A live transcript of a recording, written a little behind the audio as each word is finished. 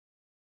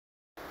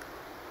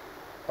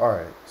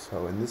Alright,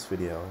 so in this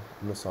video,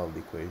 I'm going to solve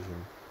the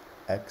equation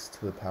x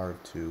to the power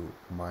of 2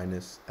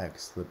 minus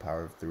x to the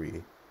power of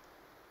 3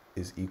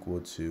 is equal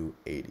to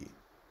 80.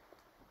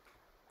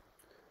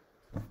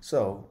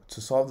 So, to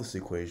solve this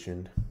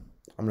equation,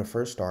 I'm going to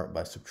first start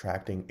by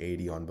subtracting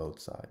 80 on both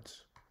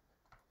sides.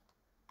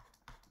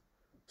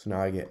 So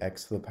now I get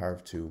x to the power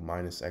of 2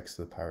 minus x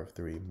to the power of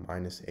 3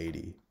 minus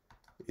 80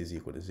 is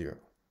equal to 0.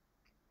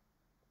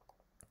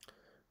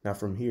 Now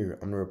from here,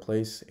 I'm going to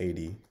replace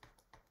 80,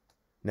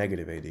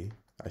 negative 80,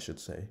 I should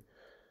say,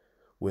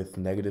 with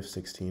negative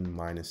 16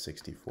 minus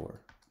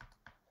 64.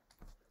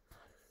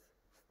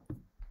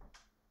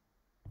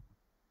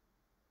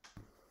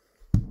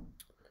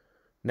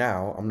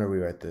 Now, I'm going to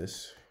rewrite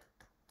this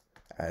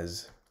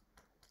as,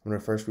 I'm going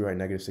to first rewrite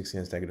negative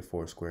 16 as negative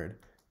 4 squared,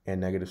 and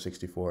negative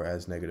 64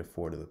 as negative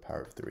 4 to the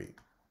power of 3.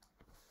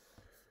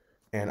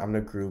 And I'm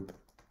going to group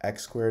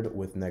x squared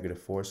with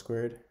negative 4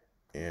 squared,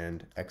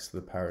 and x to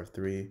the power of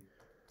 3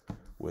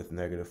 with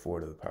negative 4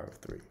 to the power of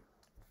 3.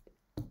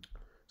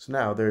 So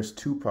now there's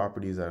two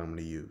properties that I'm going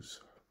to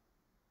use.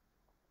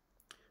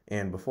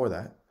 And before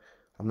that,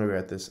 I'm going to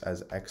write this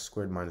as x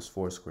squared minus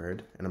 4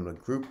 squared, and I'm going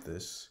to group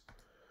this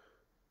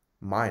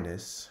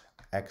minus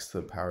x to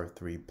the power of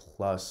 3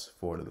 plus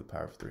 4 to the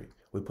power of 3.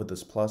 We put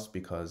this plus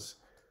because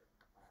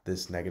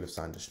this negative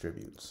sign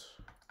distributes.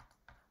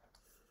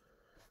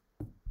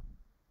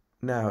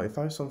 Now, if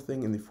I have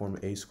something in the form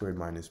a squared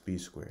minus b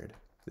squared,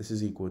 this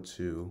is equal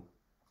to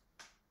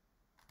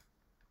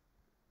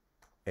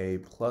a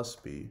plus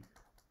b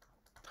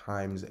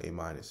times a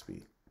minus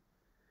b.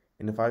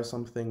 And if I have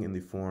something in the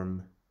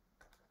form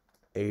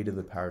a to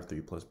the power of 3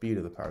 plus b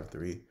to the power of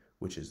 3,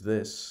 which is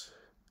this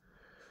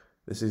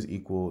is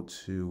equal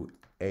to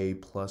a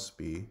plus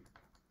b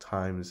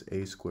times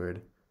a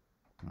squared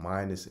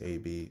minus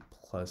ab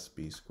plus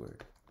b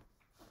squared.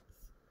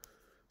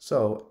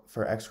 So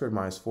for x squared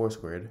minus 4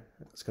 squared,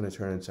 it's going to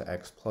turn into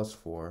x plus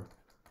 4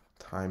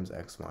 times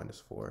x minus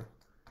 4.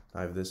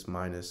 I have this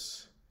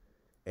minus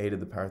a to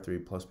the power of 3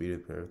 plus b to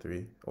the power of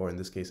 3, or in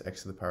this case,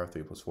 x to the power of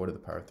 3 plus 4 to the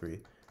power of 3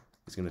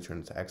 is going to turn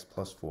into x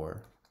plus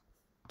 4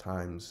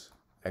 times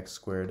x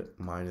squared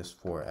minus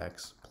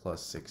 4x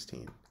plus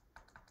 16.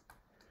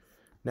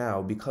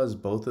 Now, because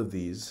both of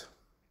these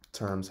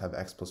terms have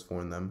x plus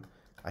 4 in them,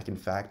 I can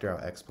factor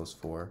out x plus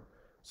 4.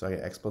 So I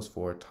get x plus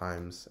 4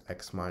 times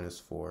x minus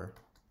 4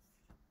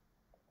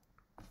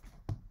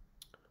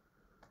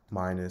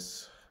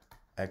 minus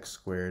x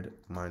squared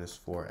minus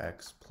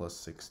 4x plus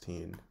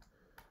 16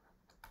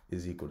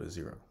 is equal to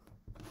 0.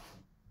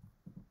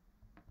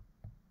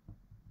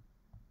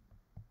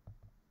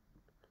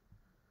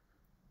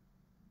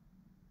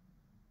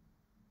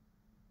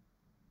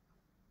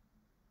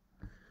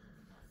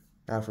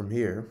 Now from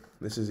here,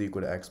 this is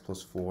equal to x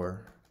plus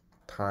 4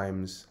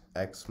 times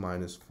x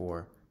minus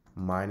 4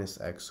 minus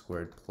x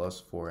squared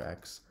plus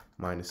 4x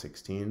minus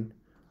 16.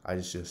 I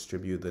just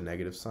distribute the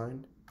negative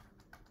sign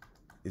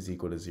is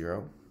equal to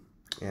 0.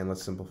 And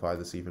let's simplify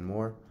this even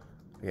more.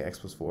 I get x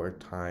plus 4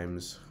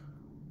 times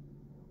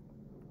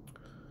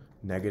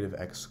negative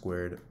x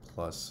squared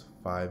plus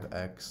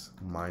 5x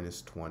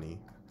minus 20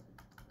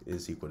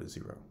 is equal to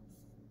 0.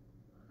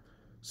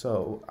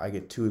 So I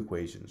get two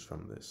equations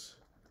from this.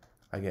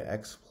 I get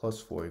x plus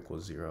 4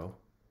 equals 0,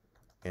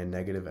 and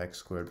negative x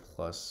squared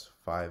plus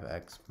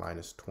 5x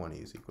minus 20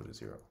 is equal to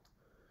 0.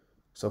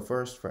 So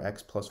first, for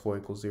x plus 4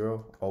 equals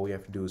 0, all we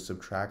have to do is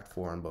subtract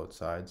 4 on both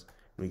sides,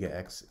 and we get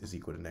x is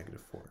equal to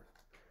negative 4.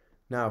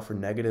 Now, for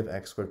negative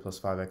x squared plus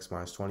 5x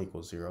minus 20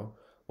 equals 0,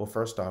 well,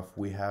 first off,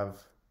 we have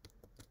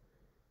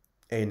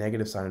a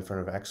negative sign in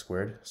front of x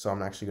squared, so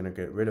I'm actually going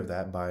to get rid of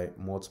that by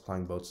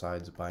multiplying both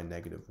sides by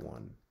negative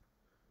 1.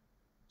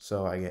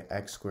 So I get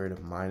x squared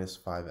minus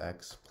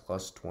 5x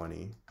plus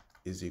 20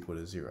 is equal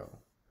to 0.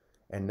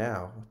 And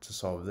now, to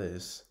solve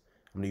this,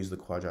 I'm going to use the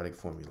quadratic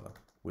formula,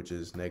 which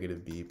is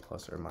negative b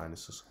plus or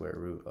minus the square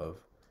root of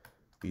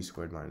b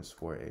squared minus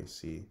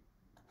 4ac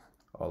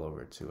all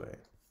over 2a.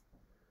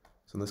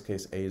 So in this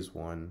case, a is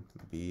 1,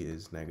 b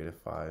is negative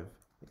 5,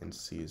 and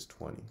c is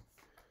 20.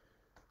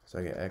 So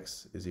I get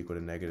x is equal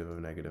to negative of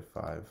negative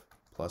 5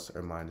 plus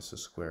or minus the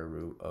square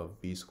root of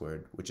b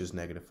squared, which is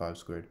negative 5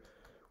 squared,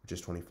 which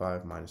is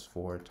 25, minus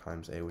 4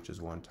 times a, which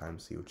is 1,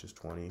 times c, which is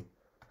 20,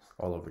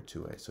 all over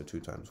 2a, so 2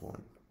 times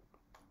 1.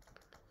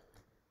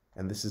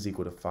 And this is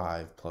equal to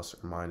 5 plus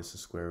or minus the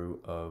square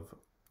root of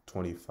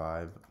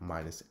 25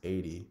 minus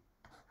 80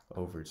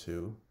 over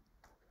 2,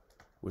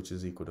 which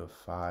is equal to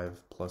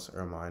 5 plus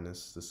or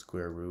minus the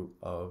square root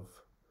of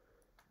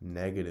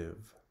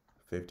negative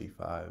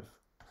 55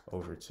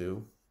 over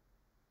 2.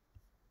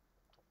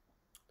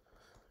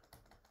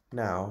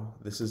 Now,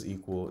 this is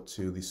equal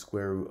to the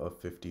square root of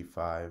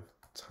 55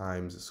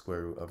 times the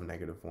square root of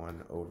negative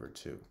 1 over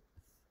 2.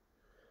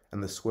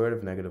 And the square root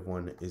of negative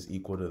 1 is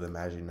equal to the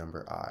imaginary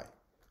number I.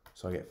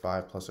 So I get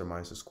 5 plus or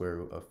minus the square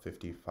root of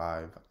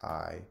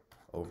 55i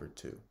over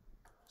 2.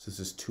 So this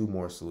is two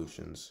more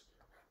solutions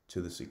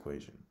to this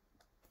equation.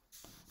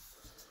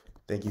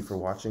 Thank you for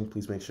watching.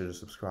 Please make sure to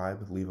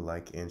subscribe, leave a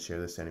like, and share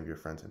this to any of your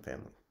friends and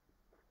family.